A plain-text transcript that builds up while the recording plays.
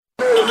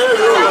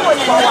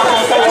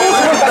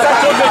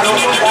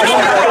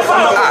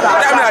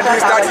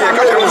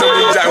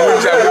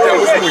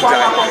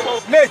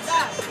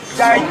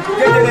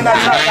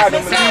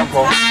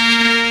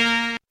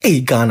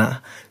Hey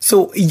Ghana,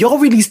 so y'all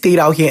really stayed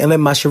out here and let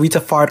Masharita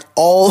fart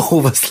all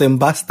over Slim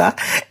Basta?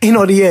 In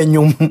order to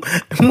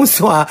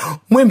muswa,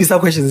 when bisa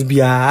questions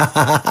bia,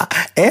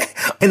 eh?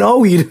 And all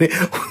we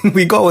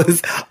got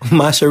was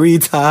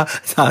Masharita.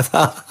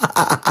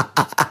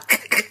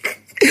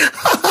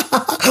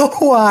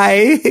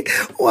 Why?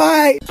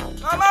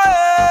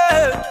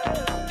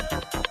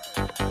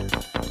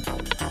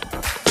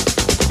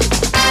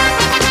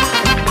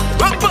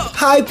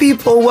 Hi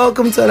people,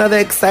 welcome to another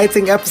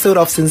exciting episode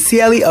of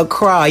Sincerely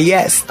Accra.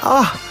 Yes,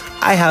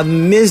 I have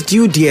missed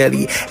you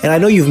dearly, and I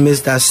know you've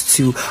missed us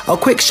too. A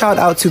quick shout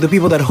out to the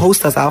people that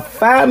host us, our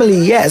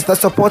family, yes, that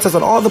support us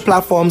on all the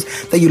platforms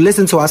that you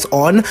listen to us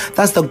on.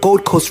 That's the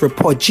Gold Coast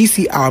Report,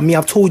 GCR. Me,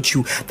 I've told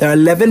you, there are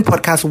 11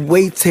 podcasts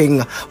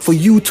waiting for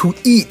you to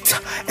eat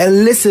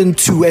and listen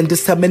to and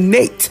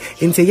disseminate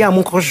into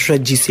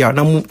GCR.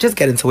 Now, just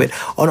get into it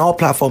on all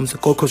platforms,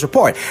 Gold Coast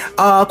Report.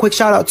 Quick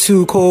shout out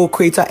to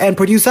co-creator and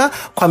producer,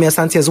 Kwame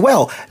Asante as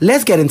well.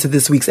 Let's get into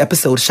this week's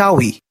episode, shall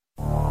we?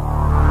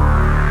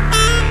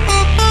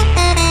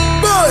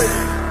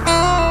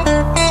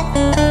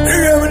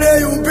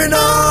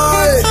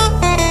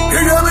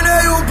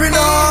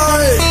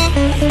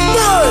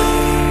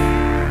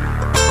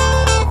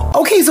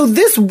 Okay, so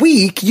this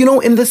week,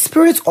 in the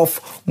spirit of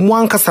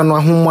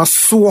Mwankasana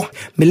Humaswo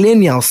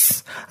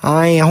millennials,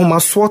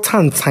 Humaswo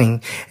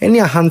Tantain, any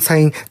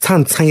Hantain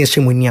Tantain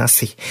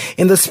Shimwiniasi.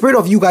 In the spirit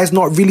of you guys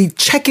not really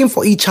checking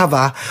for each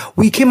other,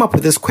 we came up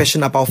with this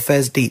question about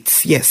first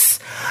dates. Yes.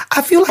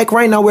 I feel like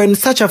right now we're in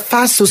such a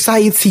fast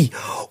society.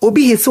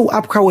 Obi hit so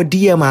up crowd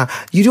DM,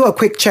 you do a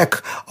quick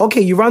check.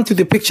 Okay, you run through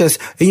the pictures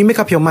and you make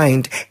up your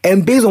mind.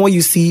 And based on what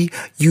you see,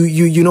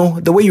 you know,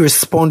 the way you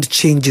respond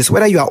changes,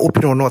 whether you are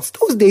open or not.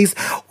 Those days,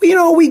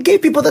 we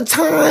gave people the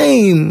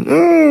time.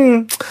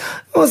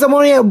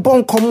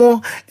 Bon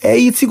komo,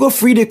 go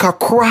free de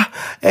kakra,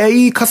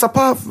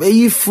 kasapa,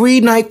 free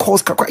night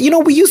calls kakra.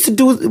 We used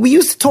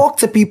to talk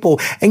to people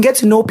and get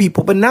to know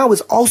people, but now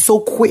it's all so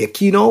quick,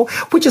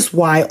 which is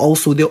why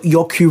also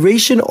your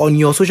curation on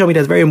your social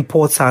media is very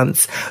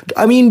important.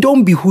 I mean,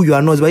 don't be who you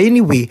are not, but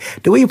anyway,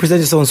 the way you present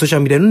yourself on social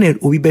media,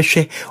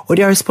 or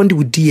they are responding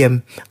with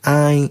DM.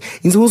 And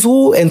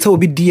so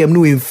be DM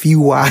no in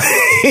few.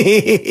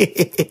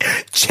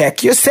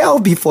 Check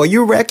yourself before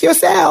you wreck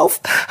yourself.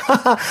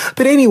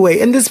 But anyway,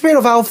 in the spirit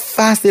of how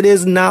fast it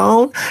is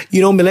now,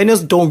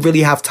 millennials don't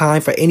really have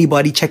time for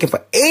anybody checking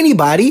for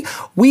anybody.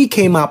 We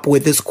came up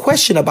with this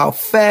question about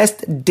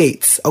first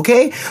dates,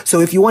 okay? So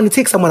if you want to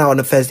take someone out on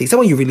a first date,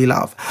 someone you really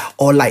love,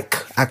 or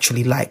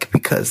actually like,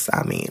 because,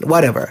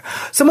 whatever.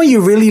 Someone you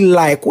really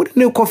like, what do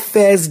you call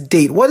first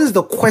date? What is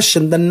the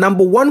question? The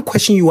number one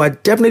question you are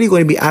definitely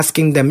going to be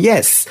asking them.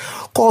 Yes.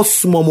 Call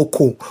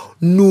Sumomoko,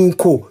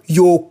 Nuko,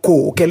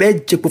 Yoko. Okay,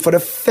 let's check for the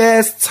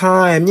first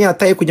time.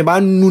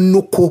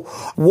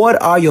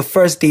 What are your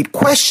first date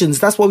questions?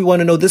 That's what we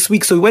want to know this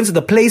week. So we went to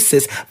the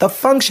places, the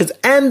functions,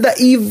 and the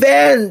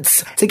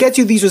events to get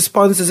you these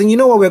responses. And you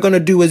know what we're going to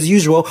do as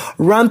usual?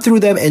 Run through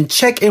them and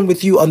check in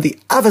with you on the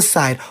other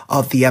side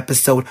of the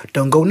episode.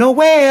 Don't go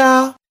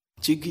nowhere.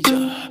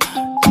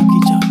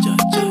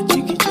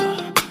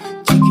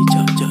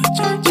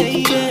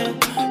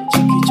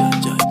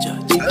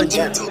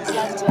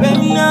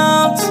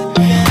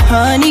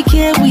 Honey,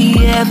 can we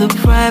have a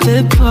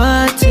private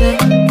party?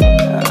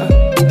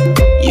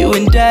 You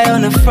and I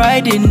on a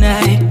Friday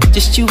night.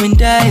 Just you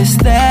and I, is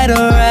that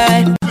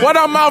alright? What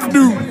that mouth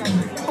do?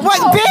 What,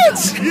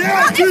 bitch?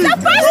 Yeah,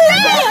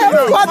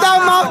 what that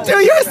mouth do?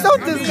 You're so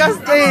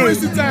disgusting.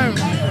 Wasting time.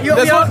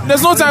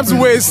 There's no time to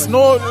waste.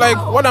 No,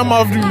 what that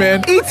mouth do,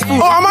 man? Eat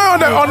food. Oh, am I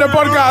on the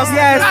podcast?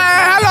 Yes.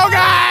 Hello,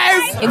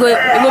 guys. You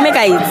go make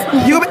a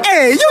eat. You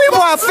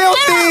people are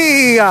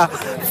filthy.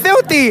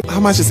 Filthy. How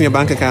much is in your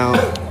bank account?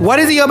 What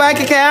is in your bank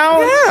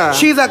account? Yeah.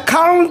 She's a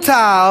counter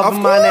of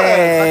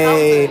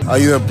money. Are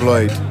you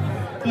employed?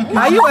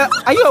 Are you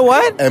a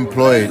what?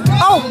 Employed.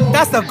 Oh,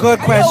 that's a good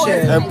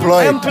question.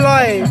 Employed.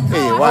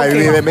 Hey, why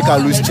you make a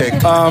loose check?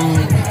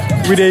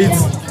 We date.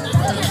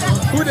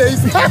 Who they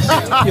eat?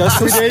 You're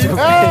so stupid.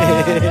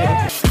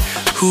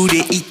 Who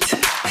they eat?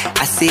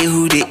 I say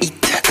who they eat.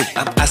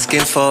 I'm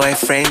asking for a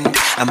friend.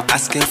 I'm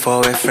asking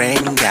for a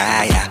friend.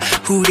 Yeah.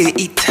 Who they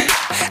eat?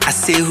 I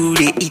say who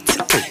they eat.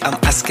 I'm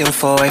asking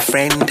for a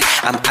friend.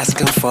 I'm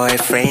asking for a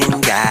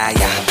friend. Yeah.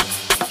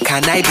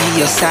 Can I be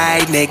your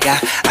side nigga?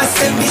 I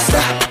say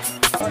mister.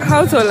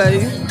 How tall are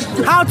you?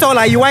 How tall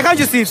are you? Why can't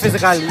you see it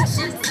physically?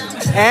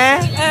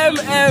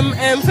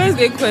 First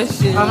day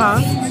question.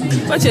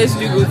 What church do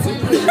you go to?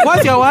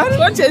 What's your what?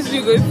 What church do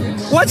you go to?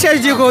 What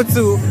church do you go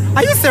to?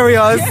 Are you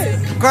serious? Yes.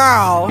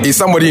 Girl. Is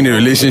somebody in a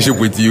relationship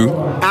with you?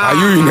 Are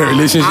you in a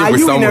relationship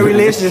with someone? Are you in a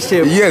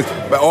relationship? Yes.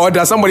 Or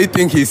does somebody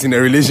think he's in a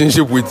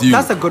relationship with you?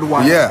 That's a good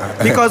one. Yeah.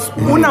 Because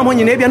yeah.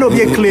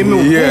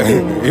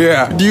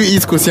 Do you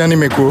eat Kosiani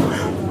Meko?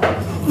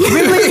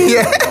 Really?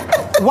 Yeah.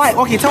 Why?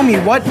 Okay, tell me,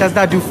 what does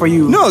that do for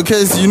you? No,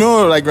 because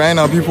like right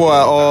now people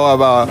are all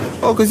about,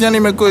 because Yanni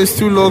Meko is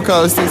too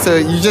local. So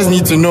you just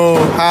need to know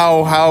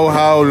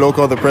how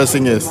local the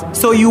person is.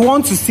 So you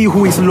want to see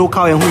who is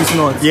local and who is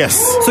not? Yes.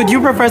 So do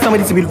you prefer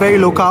somebody to be very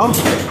local?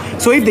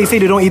 So if they say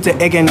they don't eat the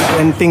egg and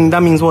thing,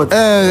 that means what? We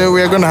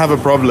are gonna have a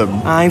problem.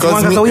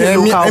 Because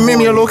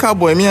me a local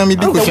boy. Me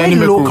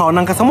local.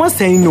 Nanka, someone's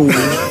saying no.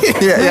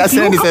 yeah,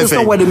 saying this. That's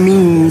not what it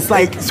means.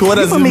 Like, so what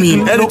does it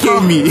mean?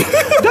 Educate me.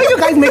 Don't you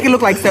guys make it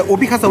look like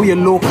because we're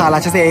local?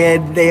 I just say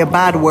they're a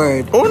bad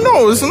word. Oh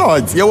no, it's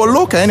not. You were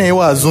local and you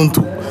were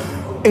zonto.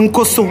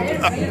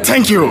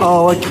 Thank you.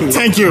 Oh, okay.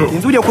 Thank you.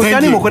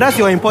 That's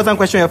your important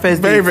question. Your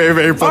first day. Very,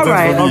 very important.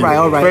 All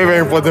right. Very, very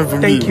important for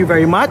me. Thank you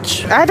very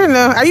much. I don't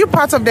know. Are you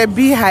part of the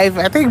beehive?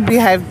 I think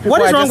beehive.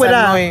 What is wrong with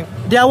annoying.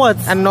 that? They are what?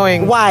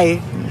 Annoying. Why?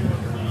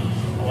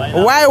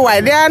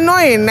 Why? They are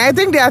annoying. I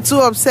think they are too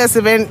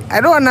obsessive, and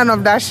I don't want none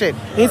of that shit.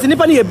 It's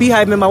anybody a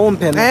beehive member won't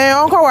pen.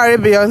 Uncle worry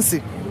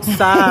Beyonce.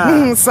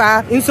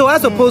 Sir. And so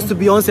as opposed to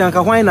Beyonce and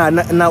Kawhi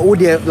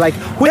like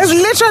there's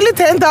literally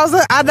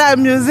 10,000 other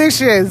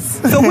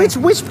musicians. So which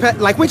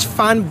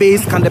fan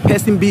base can the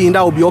person be in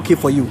that will be okay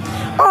for you?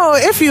 Oh,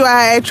 if you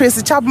are a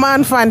Tracy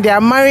Chapman fan, they are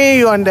marrying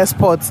you on the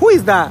spot. Who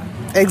is that?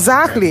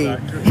 Exactly.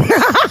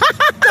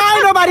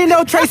 Ain't nobody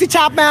know Tracy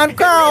Chapman,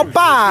 girl.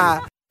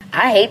 Bye.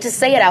 I hate to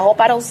say it. I hope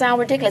I don't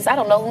sound ridiculous. I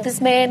don't know who this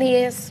man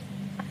is.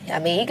 I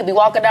mean, he could be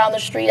walking down the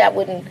street. I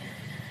wouldn't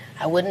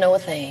know a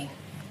thing.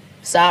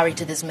 Sorry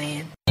to this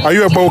man. Are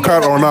you a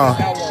bowcat or not?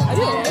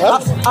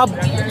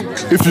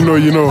 If you know,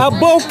 you know. A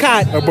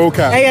bowcat. A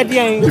bowcat.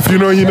 If you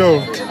know, you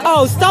know.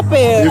 Oh, stop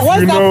it.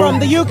 What's that from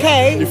the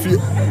UK?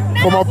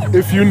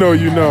 If you know,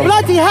 you know.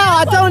 Bloody hell,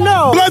 I don't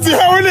know. Bloody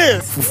hell it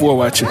is. Fufu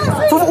Wachi.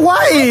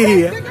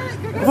 Why?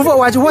 Fufu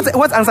Wachi.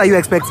 What answer are you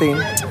expecting?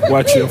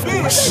 Wachi, of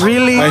course.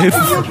 Really? I hate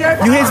fufu.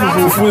 You hate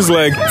fufu? Fufu is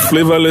like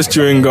flavorless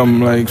chewing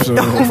gum, like. So.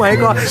 Oh my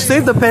god! So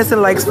if the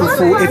person likes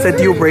fufu, it's a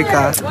deal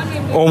breaker.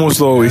 Almost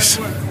always.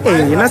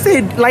 Hey, and I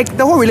say like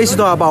the whole relationship is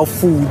not about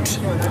food.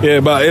 Yeah,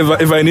 but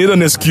if I need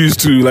an excuse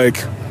to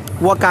like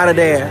walk out of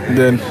there,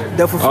 then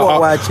the Fufu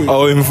Wachi.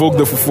 I'll invoke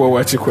the Fufu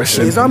Wachi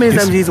question. How many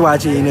times he's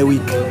watching in a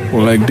week?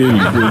 Well, like daily.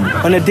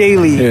 On a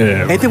daily.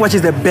 Yeah. I think Wachi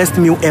is the best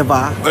meal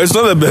ever. It's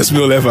not the best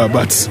meal ever,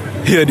 but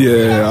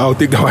here, I'll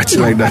take the Wachi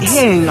like that.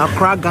 Here in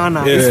Accra,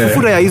 Ghana, it's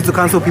food that I used to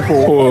cancel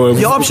people. Oh,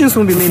 your options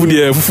won't be many.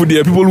 Fufu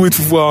there. People who eat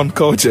fufu are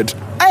uncultured.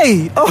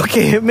 Hey,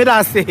 okay, may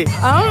I say?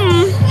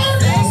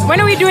 When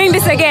are we doing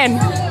this again?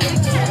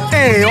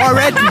 Hey,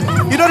 already.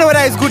 You don't know whether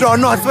it's good or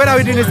not. When are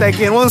we doing this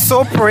again? One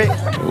so pray.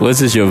 What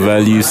is your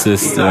value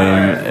system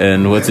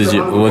and what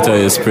are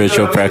your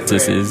spiritual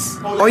practices?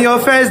 On your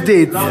first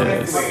date?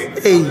 Yes.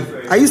 Hey,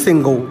 are you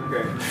single?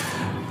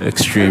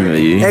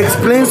 Extremely.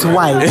 Explains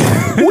why.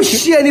 Who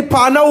share any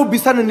partner will be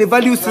starting the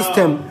value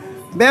system?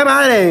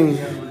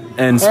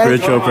 And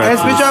spiritual practices. And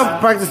spiritual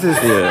practices.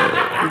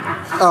 Yeah.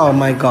 Oh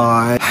my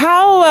God.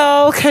 How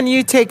well can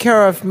you take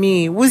care of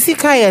me?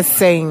 Wuzika is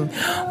saying,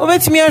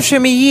 Obetimi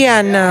ashemi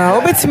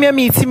yana, obetimi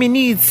meet me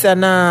needs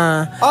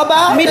ana. I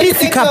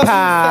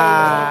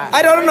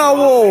don't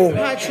know.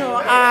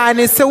 And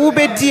it's a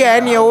ubedi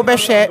and your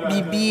ubeshe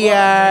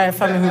bibia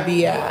family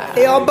bia.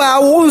 Oba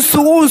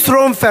who's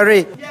wrong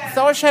ferry.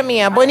 So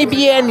shamia, boni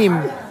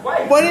bienim.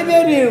 Boni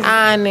bienim.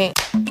 Ane.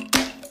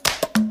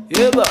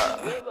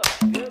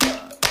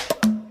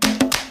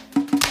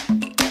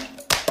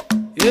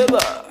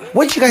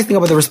 What do you guys think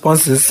about the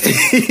responses?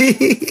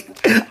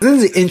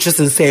 This is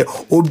interesting. Say,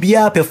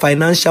 Obia pe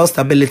financial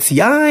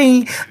stability.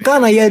 Aye,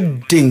 Ghana ye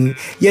ding.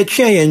 Ye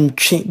train.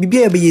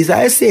 Bibia be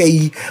I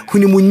say,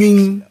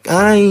 Hunimunin.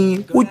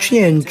 Aye,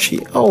 Uchi.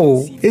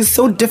 Oh, it's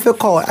so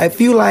difficult. I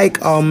feel like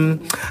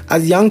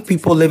as young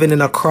people living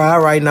in Accra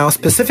right now,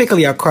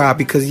 specifically Accra,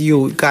 because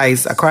you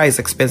guys, Accra is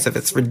expensive.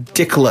 It's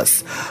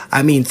ridiculous.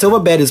 I mean,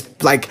 Silverbed is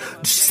like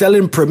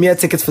selling premier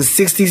tickets for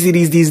 60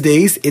 cedis these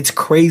days. It's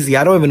crazy.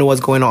 I don't even know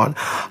what's going on.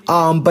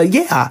 But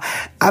yeah,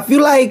 I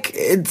feel like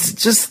it's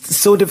just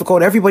so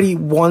difficult. Everybody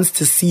wants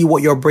to see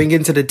what you're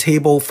bringing to the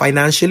table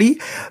financially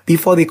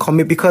before they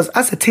commit, because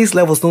as a taste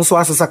levels, don't so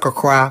as a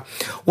cry.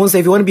 Once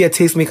if you want to be a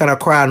tastemaker and a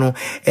cry, no,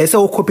 it's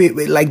all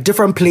like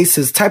different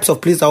places, types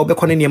of places that will be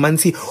connected. Man,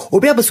 see,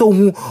 obi abeso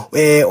who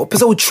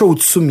person throw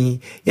to me.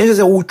 Yes,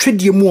 say we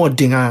trade you more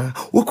dinga,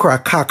 we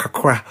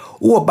cry,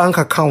 or bank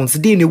accounts,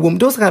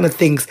 those kind of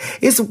things.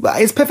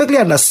 It's perfectly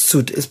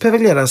understood. It's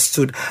perfectly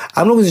understood.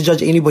 I'm not going to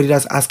judge anybody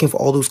that's asking for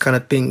all those kind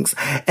of things.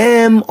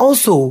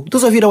 Also,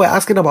 those of you that were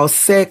asking about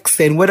sex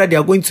and whether they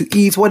are going to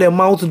eat, what their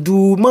mouth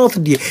do,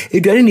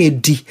 if you're in a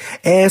D,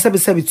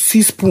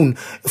 teaspoon,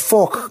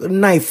 fork,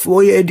 knife,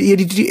 what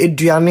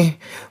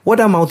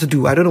their mouth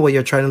do. I don't know what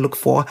you're trying to look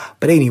for,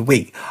 but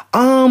anyway.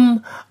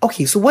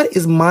 Okay, so what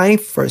is my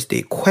first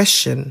day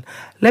question?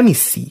 Let me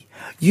see.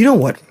 You know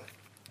what?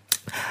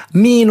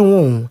 Me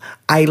and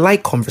I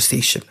like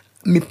conversation.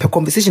 me per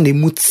conversation they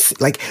mood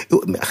like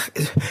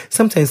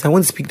sometimes I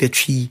want to speak the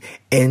tree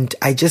and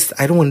I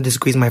don't want to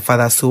disgrace my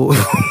father, so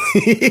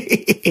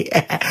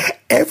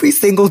every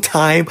single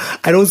time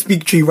I don't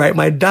speak tree right,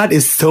 my dad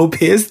is so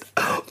pissed.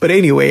 But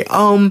anyway,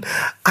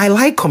 I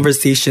like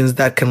conversations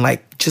that can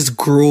like just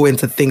grow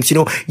into things. You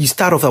know, you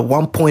start off at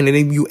one point and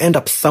then you end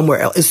up somewhere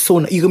else. It's so,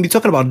 you can be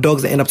talking about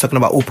dogs and end up talking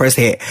about Oprah's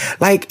hair.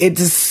 Like, it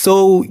is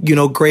so, you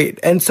know, great.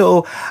 And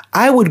so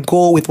I would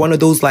go with one of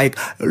those like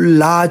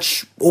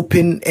large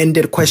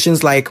open-ended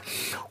questions like,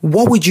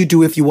 what would you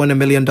do if you won $1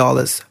 million?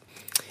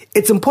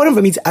 It's important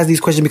for me to ask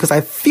these questions because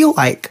I feel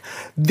like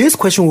this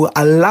question will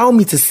allow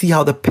me to see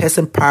how the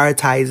person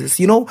prioritizes.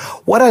 You know,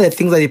 what are the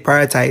things that they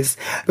prioritize?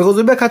 Because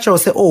Rebecca will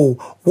say,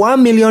 oh,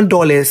 $1 million.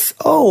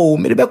 Oh,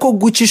 maybe go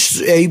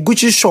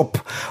Gucci shop.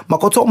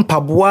 Makoto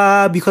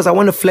mpabwa because I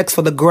want to flex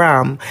for the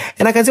gram.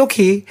 And I can say,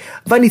 okay,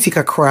 vanity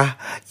kakra.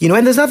 You know,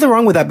 and there's nothing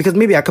wrong with that because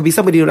maybe I could be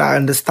somebody that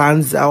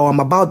understands how I'm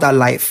about that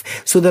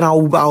life. So then I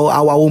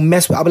will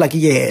mess with, I'll be like,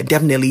 yeah,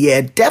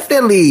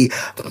 definitely.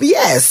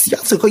 Yes.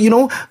 So, you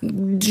know,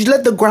 you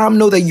let the gram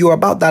know that you're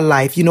about that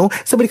life. You know,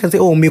 somebody can say,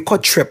 oh, me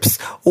cut trips.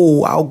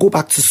 Oh, I'll go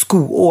back to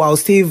school. Oh, I'll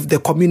save the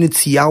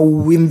community.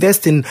 I'll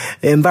invest in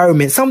the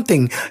environment.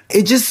 Something.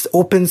 It just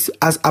opens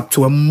us up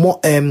to a more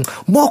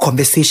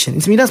conversation.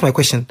 It's me. That's my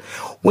question.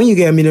 When you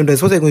get $1 million,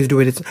 what are you going to do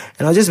with it?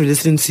 And I'll just be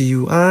listening to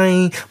you.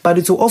 But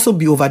it will also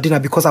be over dinner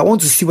because I want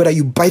to see whether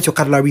you bite your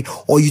cutlery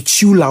or you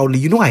chew loudly.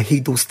 You know, I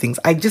hate those things.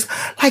 I just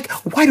like,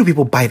 why do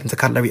people bite into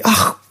cutlery?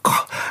 Oh,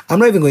 God. I'm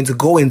not even going to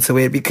go into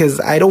it because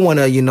I don't want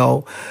to, you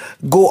know,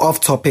 go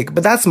off topic.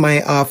 But that's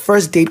my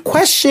first date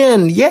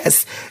question.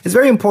 Yes, it's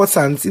very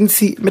important.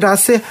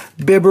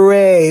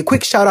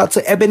 Quick shout out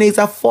to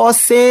Ebenezer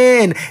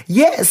Forsen.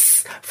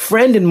 Yes,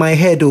 friend in my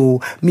head. Oh,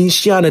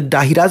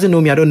 Minshiana, he doesn't know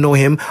me. I don't know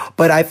him.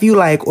 But I feel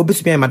like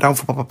obviously I'm madam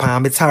for Papa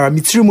Mitara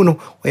Mitrimuno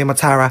or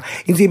Matara.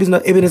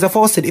 Ebenezer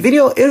Forsen. If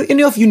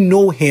any of you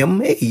know him,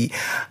 hey,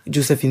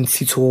 Josephine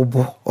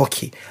Sitobo.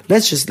 Okay,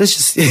 let's just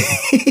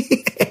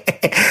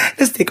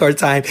let's take our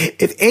time.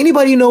 If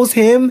anybody knows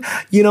him,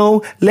 you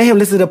know, let him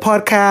listen to the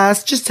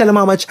podcast. Just tell him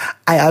how much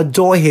I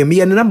adore him. He's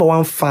the number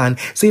one fan.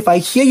 So if I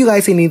hear you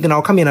guys say anything,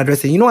 I'll come in and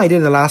address it. You know, I did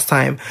it the last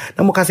time.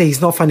 Namoka say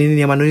he's not funny.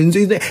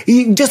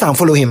 Just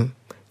unfollow him.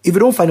 If you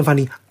don't find him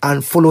funny,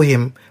 unfollow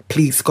him,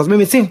 please. Because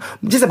maybe think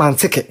just a man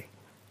ticket.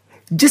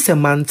 Just a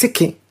man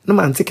ticket. No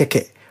man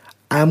ticket.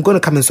 I'm going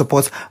to come and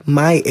support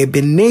my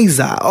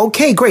Ebenezer.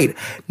 Okay, great.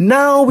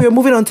 Now we're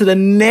moving on to the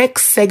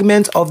next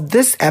segment of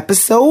this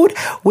episode,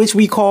 which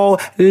we call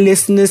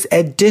Listeners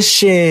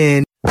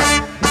Edition.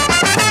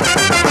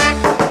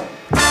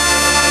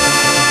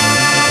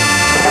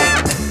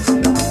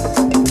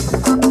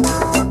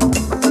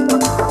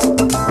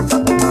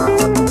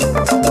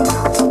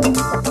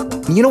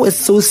 You know, it's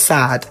so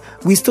sad.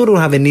 We still don't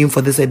have a name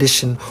for this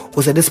edition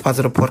or for this part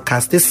of the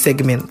podcast, this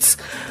segment.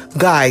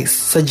 Guys,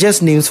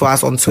 suggest names for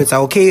us on Twitter,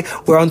 okay?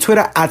 We're on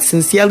Twitter at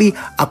Sincerely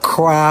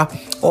Accra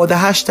or the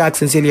hashtag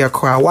Sincerely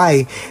Accra.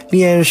 Why?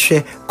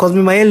 Because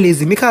me my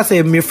lazy. Me can't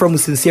say me from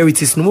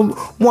sincerity.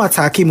 No more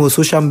attacking on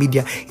social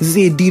media. It's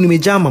a dino me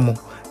jamamo.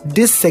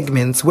 This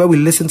segment where we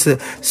listen to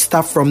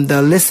stuff from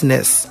the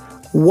listeners.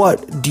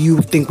 What do you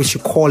think we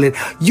should call it?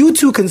 You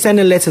too can send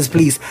in letters,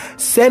 please.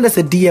 Send us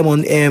a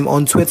DM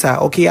on Twitter.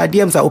 Okay, our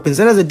DMs are open.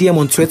 Send us a DM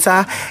on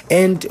Twitter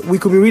and we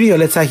could be reading your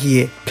letter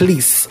here.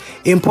 Please.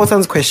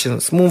 Important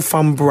questions.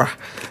 Mumfambra.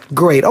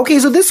 Great. Okay,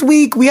 so this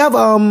week we have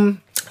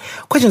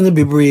questions to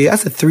be brave.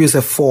 That's a 3 or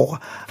a 4.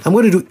 I'm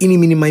going to do any,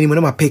 mini, miny, mo.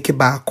 I'm going to pick it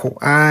back.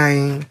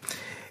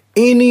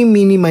 Any,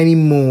 mini, miny,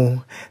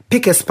 mo.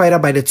 Pick a spider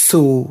by the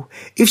toe.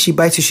 If she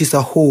bites you, she's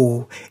a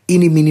hole.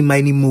 Any, mini,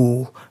 miny,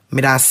 mo.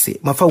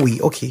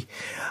 Mafawi. Okay.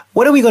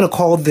 What are we going to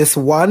call this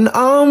one?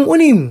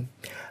 Mefro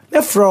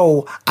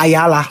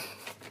Ayala.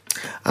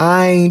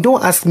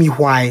 Don't ask me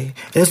why.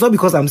 And it's not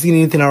because I'm seeing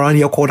anything around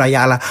here called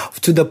Ayala.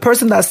 To the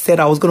person that said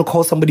I was going to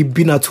call somebody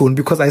Binatone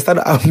because I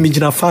started a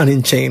Mijina fan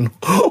in chain.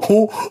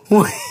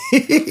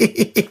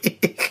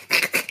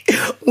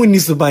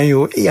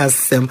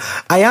 Yes,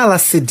 Ayala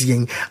said,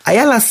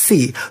 Ayala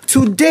say,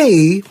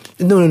 today,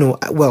 no.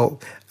 Well,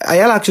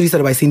 Ayala actually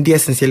started by saying, Dear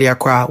Sincerely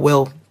Accra.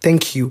 Well,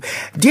 thank you.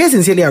 Dear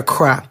Sincerely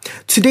Accra,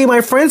 today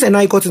my friends and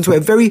I got into a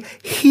very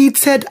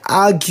heated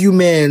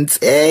argument.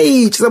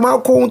 Hey,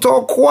 Chisama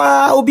Konto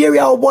Kwa,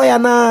 Obiria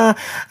Oboyana,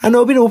 and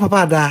Obino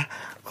Papada.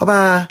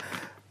 Papa,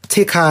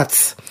 take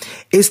heart.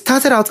 It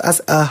started out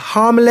as a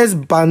harmless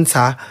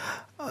banter.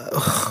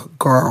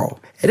 Girl.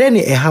 It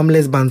ain't a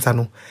harmless banter,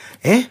 no.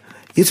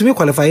 It's me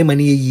qualifying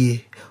money a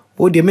year.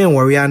 Oh, the men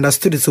worry, I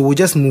understood it, so we'll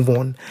just move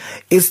on.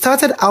 It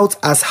started out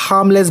as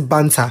harmless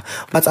banter,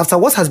 but after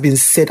what has been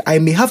said, I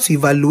may have to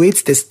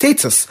evaluate the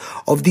status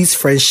of these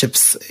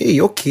friendships.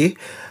 Hey, okay.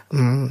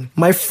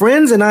 My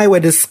friends and I were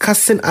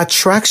discussing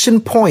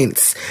attraction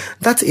points.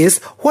 That is,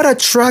 what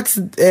attracts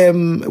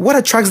them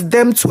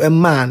to a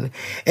man.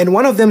 And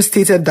one of them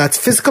stated that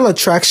physical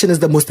attraction is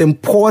the most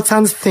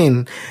important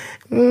thing.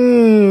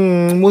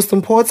 Most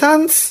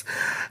important?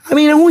 I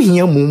mean, who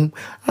here, mum?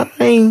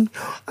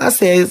 I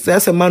say,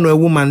 as a man or a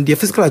woman, their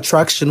physical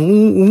attraction,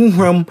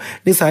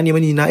 this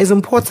is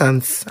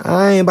important.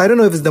 But I don't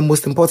know if it's the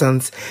most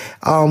important.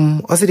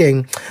 What's it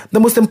saying? The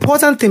most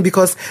important thing,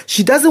 because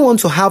she doesn't want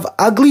to have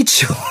ugly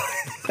children.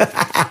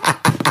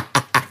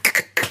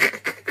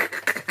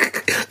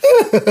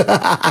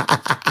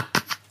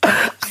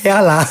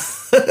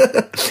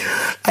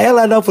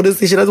 Ayala now for this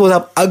station doesn't want to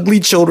have ugly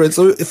children,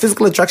 so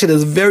physical attraction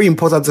is very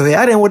important to her.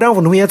 I didn't down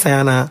from here,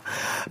 Tayana,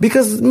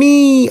 because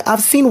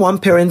I've seen one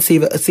parent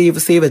save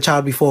a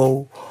child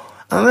before.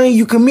 And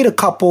you can meet a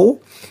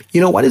couple,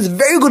 one is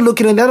very good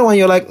looking, and the other one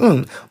you're like,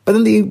 but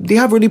then they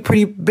have really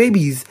pretty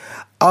babies.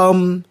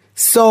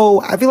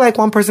 So I feel like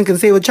one person can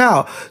save a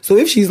child. So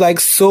if she's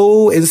like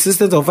so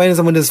insistent on finding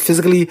someone that's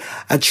physically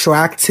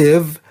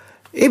attractive,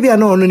 maybe I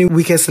know only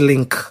weakest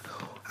link.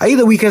 Are you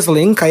the weakest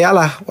link?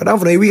 Ayala. What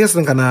for the weakest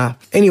link?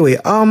 Anyway,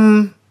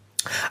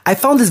 I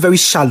found this very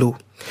shallow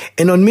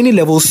and on many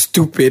levels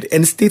stupid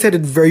and stated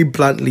it very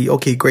bluntly.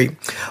 Okay, great.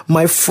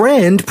 My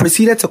friend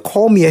proceeded to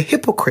call me a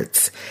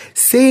hypocrite,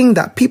 saying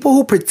that people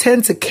who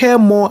pretend to care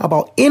more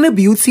about inner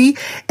beauty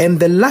and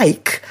the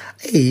like,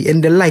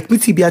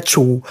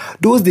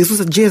 those days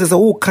was Jesus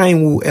all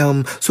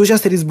kind social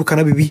studies book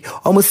and baby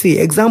almost say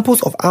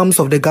examples of arms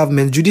of the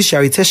government,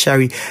 judiciary,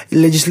 tertiary,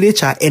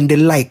 legislature, and the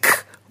like.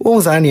 What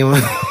was that name?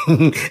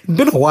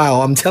 Been a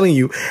while, I'm telling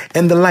you.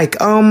 And the like,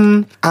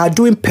 are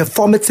doing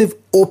performative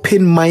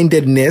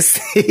open-mindedness.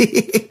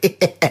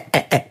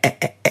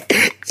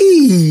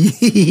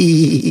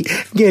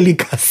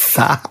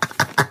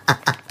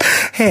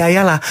 Hey,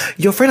 Ayala,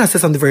 your friend has said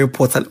something very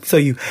important. So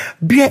you,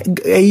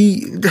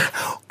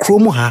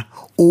 Chromoha,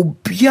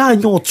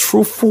 Obia, your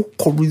truthful,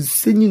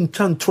 conversation,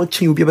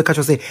 touching, you'll be able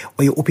to say,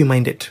 or you're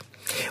open-minded.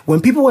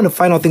 When people want to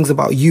find out things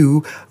about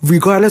you,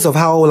 regardless of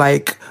how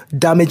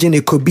damaging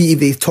it could be if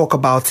they talk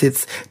about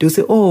it, they'll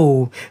say,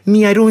 oh,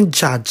 me, I don't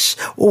judge.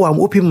 Oh, I'm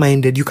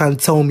open-minded. You can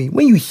tell me.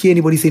 When you hear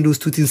anybody saying those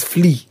two things,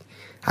 flee.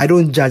 I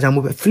don't judge. I'm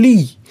open.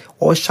 Flee.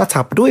 Or shut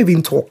up. Don't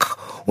even talk.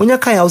 When you're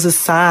kind of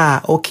say,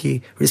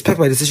 okay, respect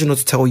my decision not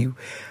to tell you.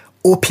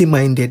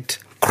 Open-minded.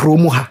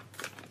 Kromoha.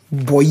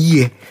 Boy,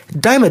 yeah.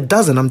 Dime a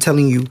dozen, I'm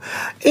telling you.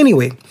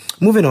 Anyway,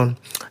 moving on.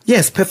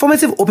 Yes,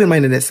 performative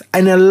open-mindedness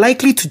and are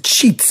likely to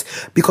cheat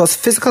because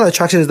physical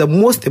attraction is the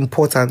most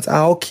important.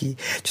 Okay.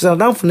 Just I'm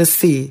down from the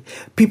say,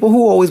 people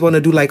who always want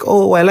to do like,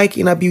 oh, I like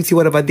inner beauty,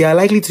 whatever, they are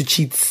likely to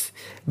cheat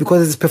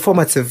because it's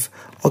performative.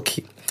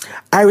 Okay.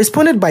 I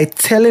responded by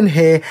telling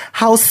her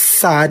how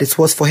sad it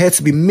was for her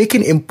to be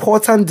making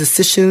important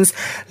decisions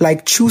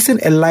like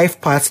choosing a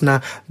life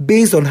partner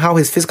based on how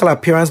his physical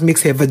appearance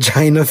makes her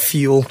vagina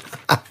feel.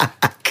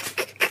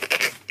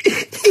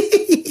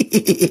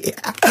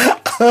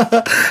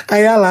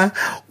 Ayala,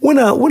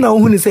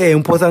 when say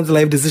important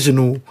life decision,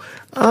 maybe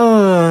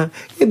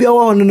I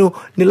want to know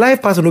the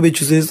life partner will be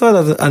choosing. It's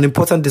not an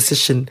important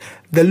decision.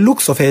 The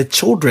looks of her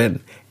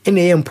children in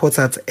a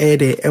important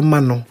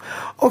emano.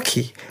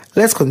 Okay,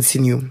 let's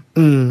continue.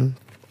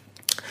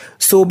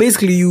 So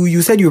basically,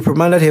 you said you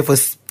reprimanded her for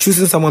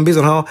choosing someone based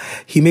on how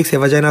he makes her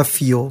vagina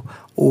feel.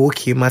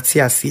 Okay,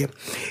 Matthias here.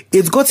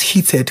 It got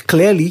heated,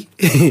 clearly.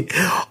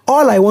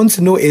 All I want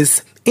to know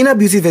is inner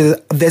beauty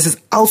versus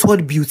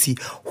outward beauty.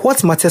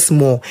 What matters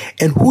more?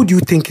 And who do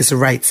you think is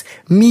right?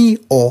 Me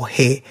or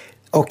her?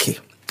 Okay.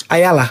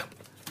 Ayala.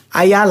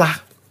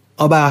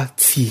 About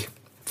tea.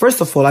 First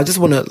of all, I just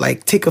want to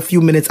take a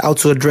few minutes out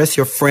to address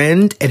your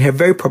friend and her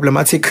very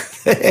problematic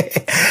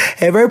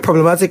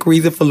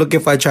reason for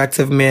looking for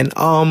attractive men.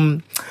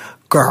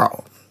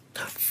 Girl.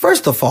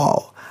 First of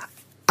all,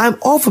 I'm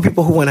all for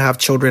people who want to have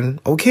children,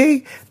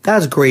 okay?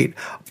 That's great.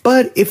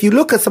 But if you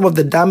look at some of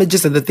the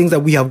damages and the things that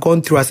we have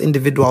gone through as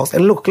individuals,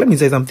 and look, let me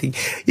say something.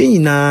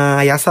 You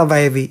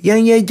survive.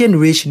 Your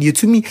generation, you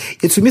to me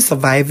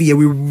survive. We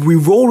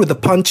roll with the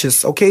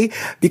punches, okay?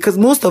 Because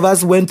most of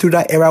us went through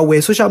that era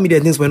where social media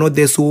and things were not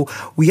there. So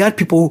we had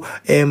people,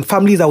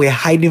 families that were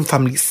hiding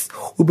families.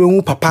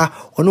 Papa,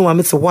 or no,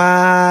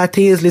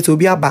 10 years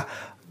later,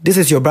 this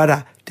is your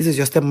brother. This is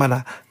your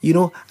stepmother.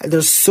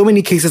 There's so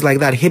many cases like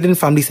that, hidden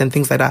families and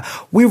things like that.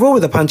 We roll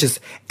with the punches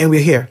and we're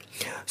here.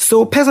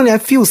 So personally, I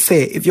feel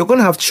if you're going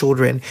to have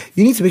children,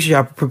 you need to make sure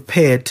you're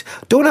prepared.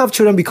 Don't have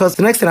children because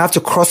the next thing I have to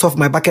cross off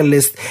my bucket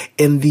list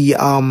in the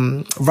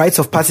rites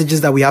of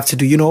passages that we have to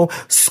do,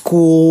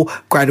 school,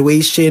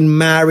 graduation,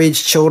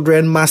 marriage,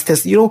 children,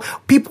 masters,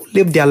 people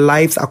live their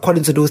lives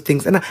according to those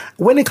things. And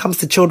when it comes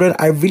to children,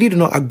 I really do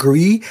not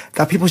agree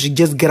that people should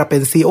just get up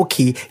and say,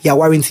 okay, yeah,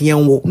 worrying to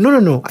young.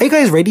 No. Are you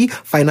guys ready?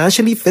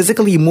 Financially,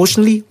 physically,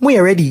 emotionally? We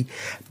are ready.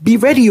 Be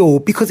ready,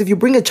 because if you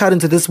bring a child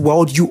into this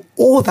world, you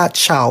owe that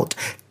child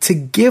to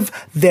give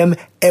them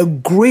a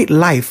great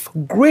life,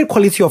 great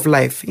quality of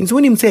life. And so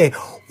when you say,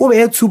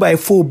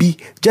 2x4B,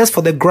 just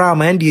for the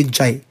grammar and the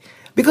jai.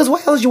 Because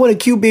why else you want a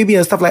cute baby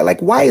and stuff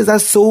like why is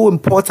that so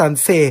important?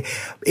 Say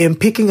in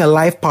picking a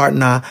life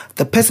partner,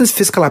 the person's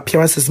physical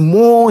appearance is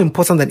more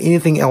important than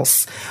anything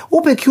else.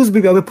 Open cute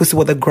baby, I'll be pussy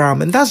with a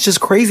gram, and that's just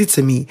crazy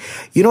to me.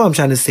 You know what I'm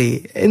trying to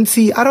say? And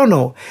see, I don't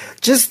know.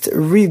 Just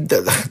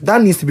that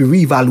needs to be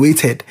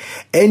reevaluated.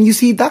 And you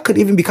see, that could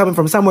even be coming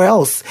from somewhere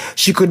else.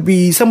 She could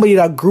be somebody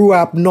that grew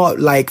up not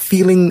like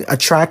feeling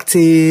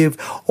attractive,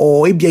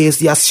 or maybe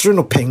it's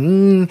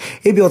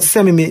maybe or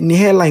semi ni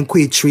hairline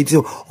quite treat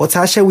or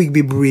tasha wig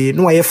be braid,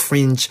 no I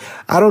fringe.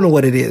 I don't know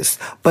what it is,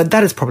 but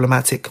that is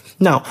problematic.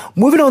 Now,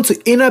 moving on to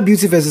inner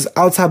beauty versus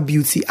outer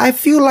beauty, I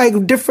feel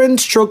like different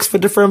strokes for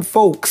different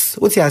folks.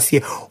 What's I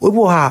say?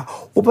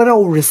 Open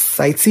our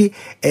recite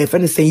if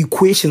anything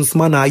equations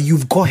manner,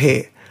 you've got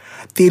here.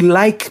 They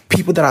like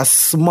people that are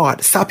smart,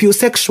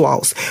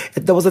 sapiosexuals.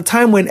 There was a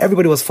time when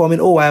everybody was forming,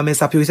 oh, I am a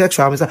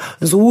sapiosexual.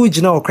 And so, who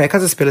you know, can't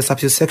spell a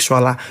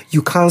sapiosexual?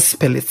 You can't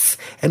spell it.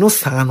 And no,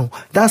 sano.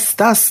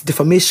 That's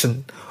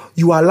defamation.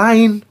 You are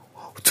lying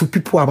to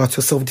people about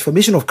yourself.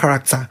 Defamation of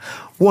character.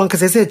 One can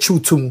say true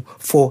to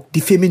for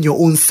defaming your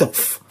own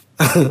self.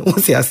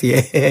 But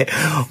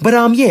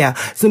yeah,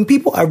 some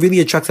people are really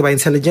attracted by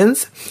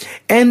intelligence,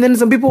 and then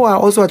some people are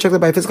also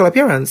attracted by physical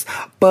appearance.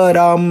 But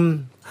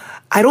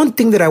I don't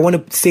think that I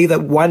want to say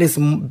that one is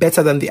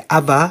better than the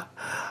other.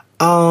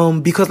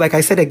 Because like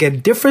I said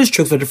again, different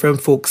strokes for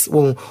different folks.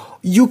 Well,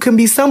 you can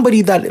be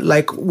somebody that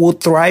like will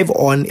thrive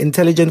on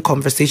intelligent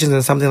conversations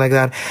and something like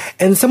that.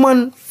 And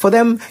someone, for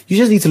them, you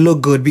just need to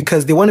look good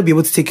because they want to be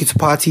able to take you to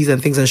parties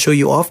and things and show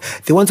you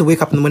off. They want to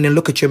wake up in the morning and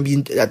look at you and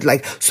be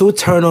like so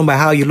turned on by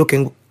how you look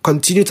and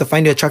continue to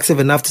find you attractive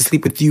enough to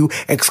sleep with you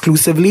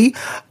exclusively.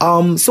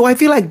 So I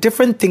feel like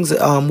different things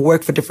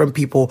work for different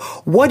people.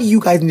 What you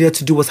guys needed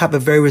to do was have a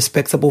very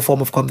respectable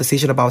form of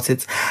conversation about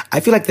it.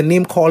 I feel like the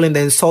name calling,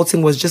 the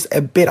insulting was just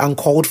a bit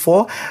uncalled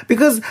for,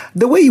 because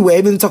the way you were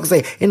even talking,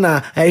 say,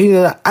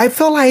 I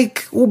felt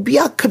like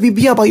Ubia could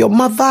be about your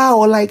mother,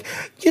 or like,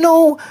 you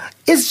know,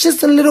 it's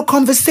just a little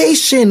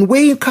conversation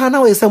where you can't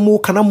always you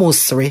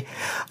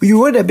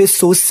were a bit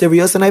so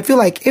serious, and I feel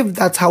like if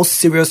that's how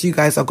serious you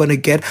guys are going to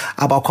get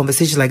about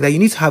conversations like that, you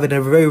need to have it in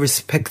a very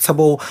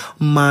respectable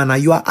manner.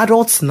 You are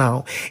adults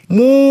now.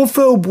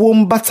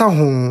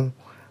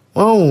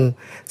 Oh,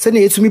 send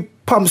it to me.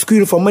 Pump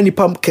screen for money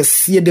pump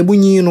kesi de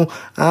bunyi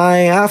I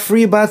have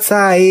free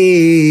bata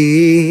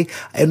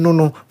and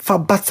no fa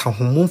bata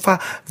home fa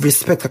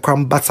respect the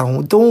crime bata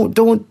home.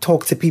 Don't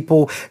talk to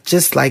people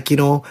just like, you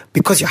know,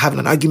 because you're having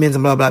an argument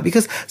and blah blah.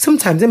 Because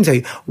sometimes, let me tell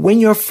you, when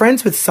you're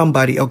friends with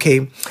somebody,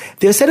 okay,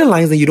 there are certain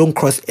lines that you don't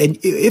cross, and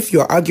if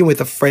you're arguing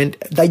with a friend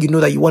that you know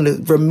that you want to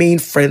remain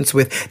friends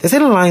with, there's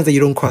certain lines that you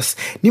don't cross.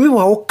 You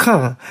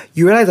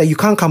realize that you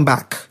can't come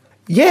back.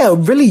 Yeah,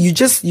 really, you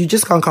just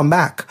can't come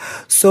back.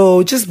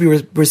 So just be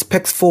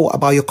respectful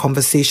about your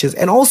conversations,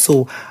 and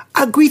also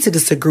agree to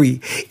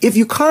disagree. If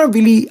you can't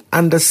really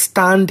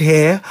understand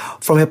her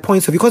from her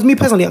point of view, because me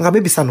personally, I'll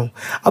be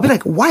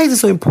like, why is it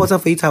so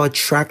important for you to have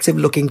attractive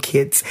looking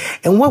kids?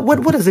 And what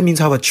does it mean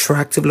to have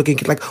attractive looking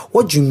kids? Like,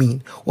 what do you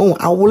mean? Well,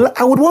 I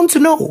would want to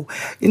know.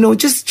 You know,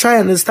 just try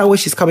and understand where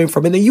she's coming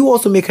from, and then you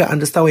also make her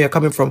understand where you're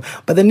coming from.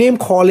 But the name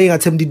calling,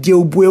 attempt to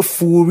deal with,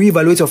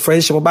 reevaluate your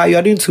friendship, about you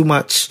are doing too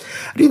much.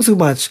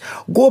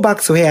 Go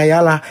back to her,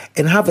 Ayala,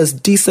 and have a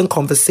decent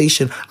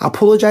conversation.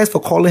 Apologize for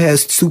calling her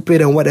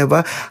stupid and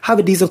whatever. Have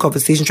a decent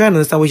conversation. Try and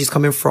understand where she's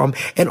coming from.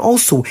 And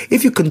also,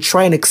 if you can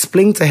try and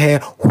explain to her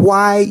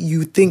why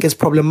you think it's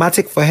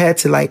problematic for her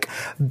to like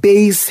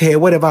base her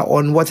whatever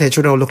on what her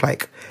children will look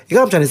like. You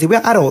know what I'm trying to say?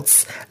 We're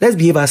adults. Let's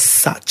behave as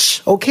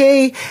such.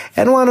 Okay?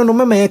 And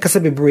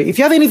if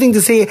you have anything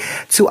to say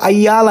to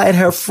Ayala and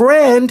her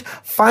friend,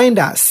 find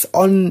us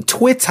on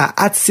Twitter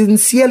at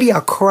Sincerely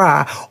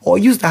Accra, or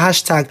use the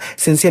hashtag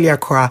Sincerely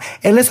Accra,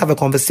 and let's have a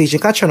conversation.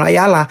 Catch on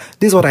Ayala,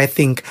 this is what I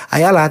think.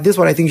 Ayala, this is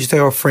what I think you should tell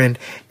your friend.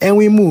 And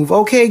we move.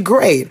 Okay,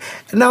 great.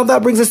 Now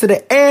that brings us to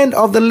the end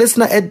of the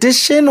listener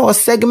edition or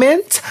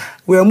segment.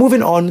 We're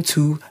moving on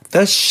to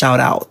the shout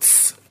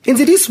outs.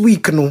 Into this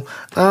week, no,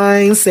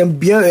 I'm saying,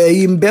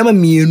 Bema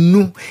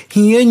Mienu,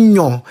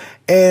 Hienyo,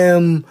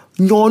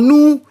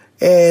 Nyonu,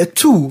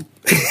 2.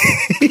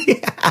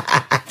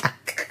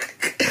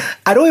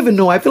 I don't even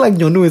know. I feel like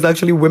Nyonu is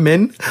actually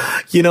women.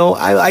 You know,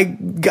 I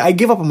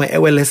gave up on my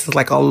Ewe lessons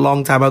like a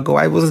long time ago.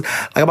 I was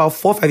like about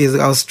 4 or 5 years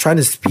ago. I was trying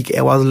to speak Ewe.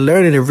 I was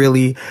learning it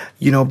really,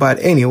 you know, but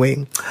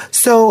anyway.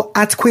 So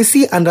at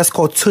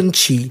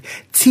Kwesi_Tunchi,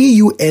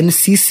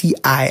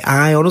 TUNCCI.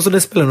 I also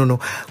spell no.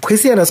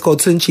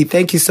 Kwesi_Tunchi.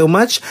 Thank you so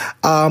much.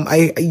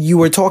 You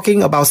were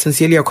talking about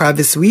Sincerely Accra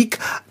this week.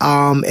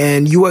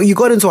 And you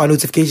got into our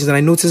notifications, and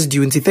I noticed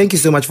you. And thank you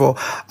so much for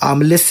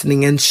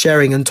listening and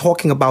sharing and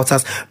talking about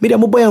us.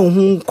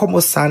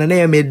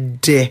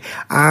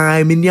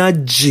 I'm in your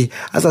G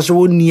as I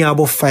show near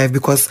about 5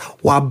 because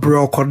wa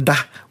broke or da.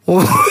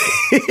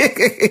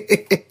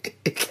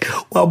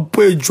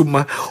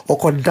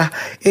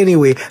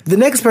 Anyway, the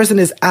next person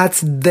is at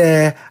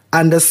the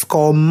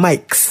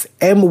 _Mykes,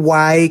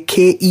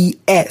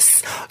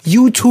 MYKES.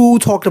 You two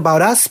talked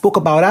about us, spoke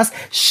about us,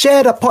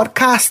 shared a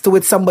podcast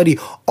with somebody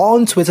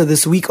on Twitter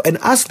this week and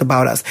asked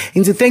about us.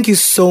 And so thank you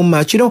so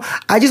much. You know,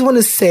 I just want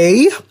to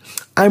say,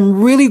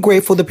 I'm really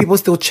grateful that people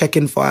still check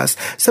in for us.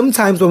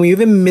 Sometimes when we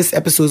even miss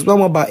episodes, we're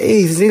about,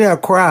 hey, is it a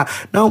cry?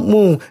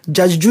 Now,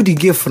 Judge Judy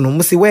gift no.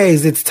 Must say, where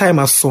is it? Time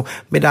I saw.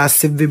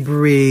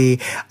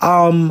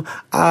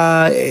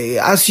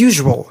 As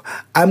usual,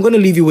 I'm going to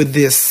leave you with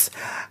this.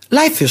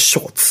 Life is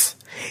short.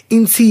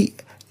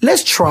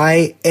 Let's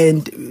try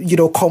and,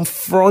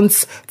 confront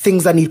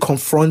things that need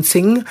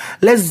confronting.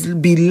 Let's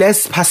be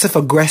less passive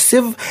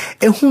aggressive.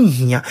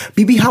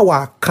 Bibi how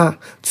I can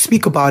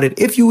speak about it.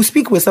 If you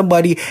speak with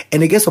somebody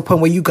and it gets to a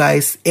point where you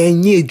guys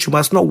you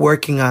must not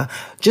working,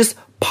 just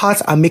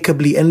part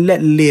amicably and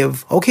let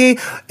live. Okay?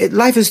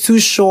 Life is too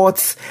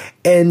short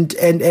and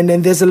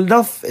there's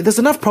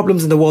enough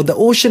problems in the world. The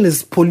ocean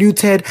is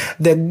polluted,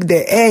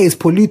 the air is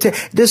polluted.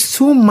 There's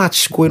too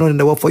much going on in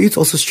the world for you to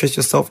also stress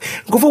yourself.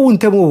 Go for one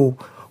time.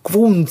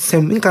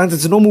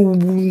 It's normal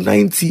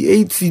 90,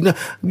 80.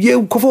 Yeah,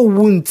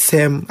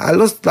 I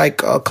lost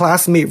like a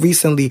classmate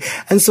recently.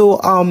 And so,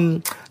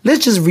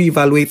 let's just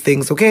reevaluate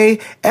things, okay?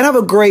 And have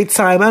a great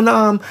time. And,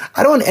 I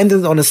don't want to end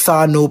this on a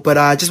sad note, but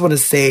I just want to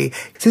say,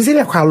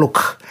 sincerely,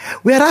 look,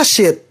 we are that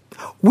shit.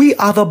 We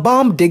are the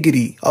bomb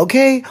diggity,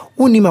 okay?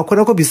 Unima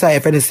kwenako beside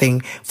if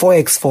anything,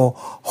 4x4,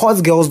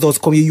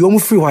 hotgirls.com, you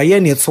free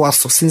so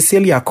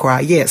sincerely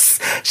Accra, yes.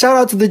 Shout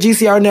out to the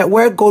GCR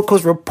Network, Gold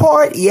Coast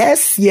Report,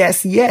 yes.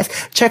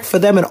 Check for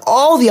them and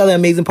all the other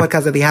amazing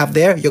podcasts that they have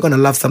there. You're gonna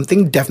love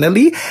something,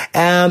 definitely.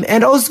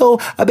 And also,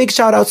 a big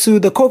shout out to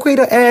the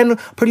co-creator and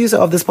producer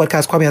of this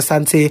podcast, Kwame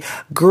Asante.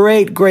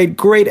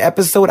 Great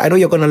episode. I know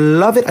you're gonna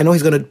love it. I know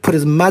he's gonna put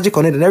his magic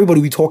on it and everybody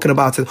will be talking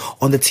about it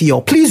on the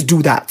TL. Please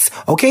do that,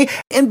 okay?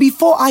 And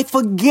before I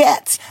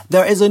forget,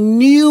 there is a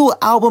new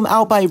album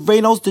out by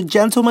Reynolds the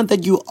Gentleman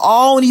that you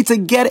all need to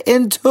get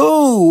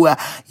into.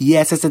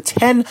 Yes, it's a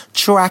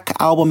 10-track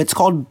album. It's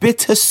called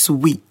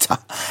Bittersweet.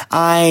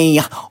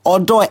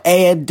 Although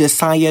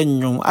desire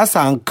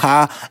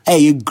asanka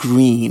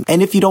green.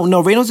 And if you don't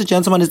know, Reynolds the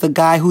Gentleman is the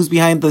guy who's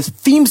behind the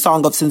theme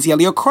song of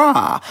Sincerely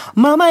Accra.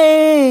 Mama,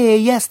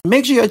 yes.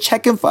 Make sure you're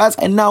checking for us.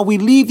 And now we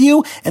leave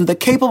you in the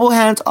capable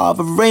hands of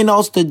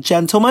Reynolds the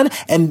Gentleman.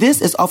 And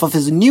this is off of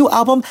his new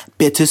album,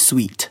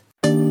 Bittersweet.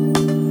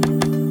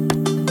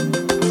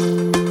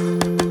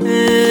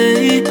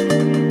 Hey.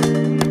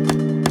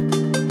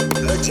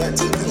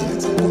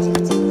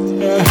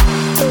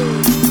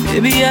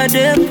 Baby, I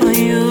dare for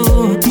you.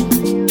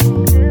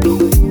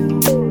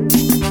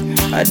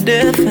 I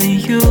dare for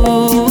you.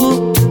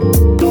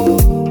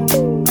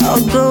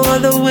 I'll go all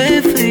the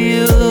way for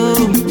you.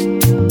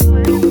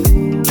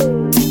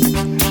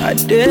 I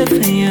dare for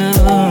you.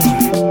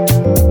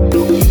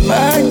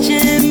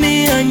 Imagine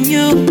me and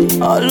you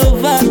all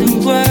over the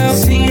world,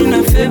 seeing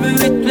our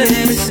favorite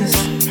places,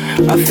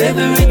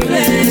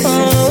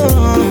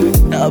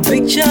 Now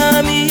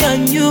picture me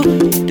and you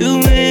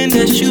doing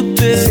the shoot,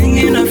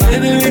 singing our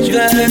favorite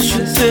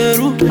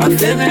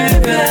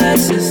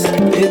verses,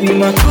 Baby,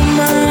 my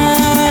kuma,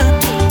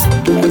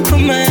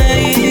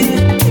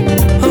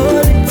 hold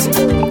it,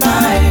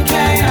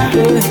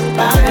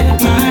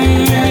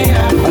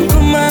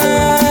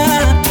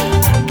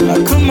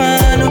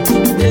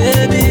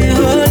 baby,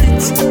 hold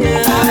it.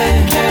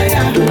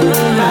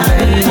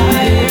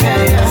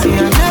 See, I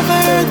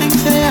never think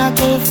say I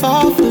could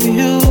fall for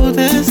you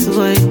this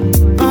way.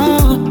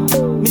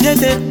 Me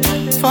did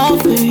it, fall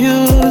for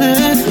you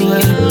this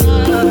way.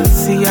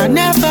 See, I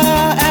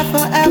never,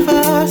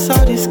 ever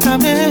saw this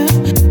coming.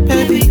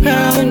 Baby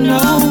girl, no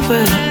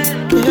way,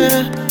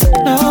 yeah,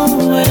 no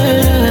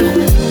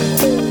way.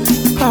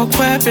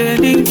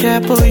 Baby,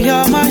 careful,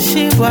 you're my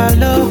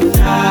shivalo.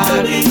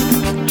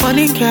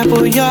 Money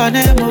careful, your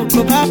name will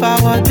go papa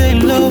what they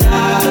love.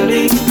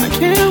 I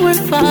can't wait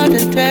for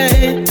the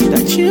day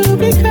that you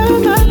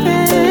become my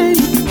babe.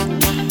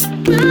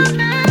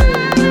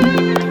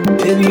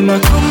 Baby, my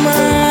kuma,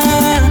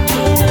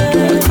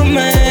 hold it,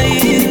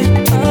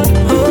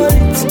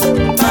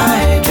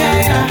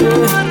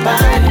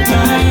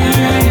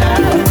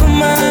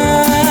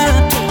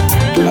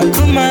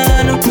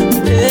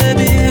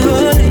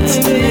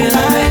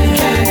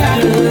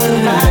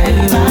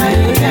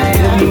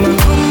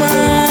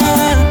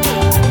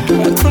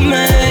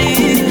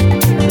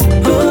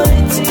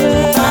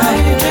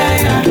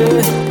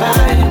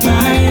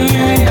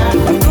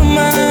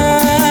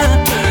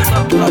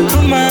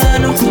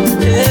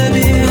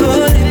 baby,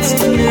 hold it.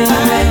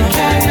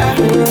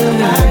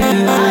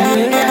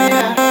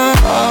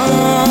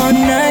 All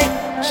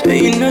night, so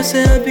you know,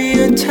 say I'll be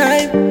your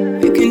type.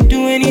 We can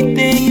do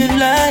anything you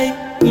like,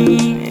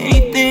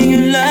 anything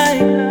you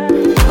like.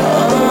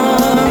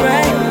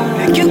 Alright,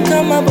 make you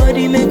come my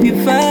body, make me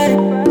fight.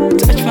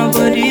 Touch my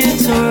body,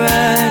 it's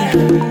alright.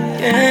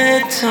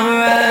 Yeah, it's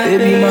alright.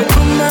 Baby, my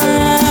kuma,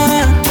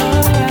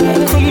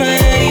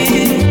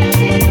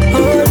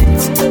 hold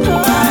it.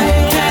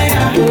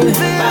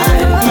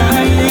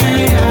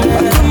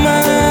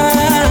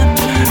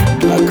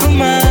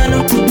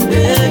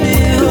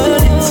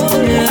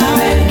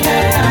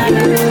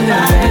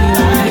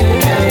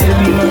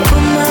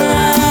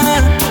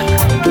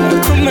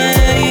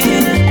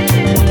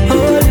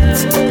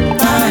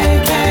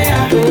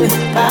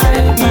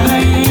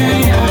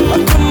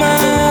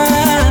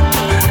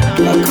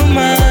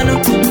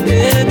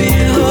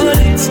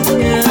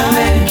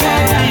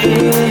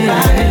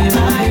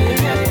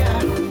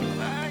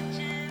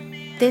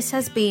 This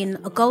has been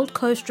a Gold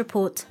Coast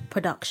Report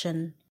production.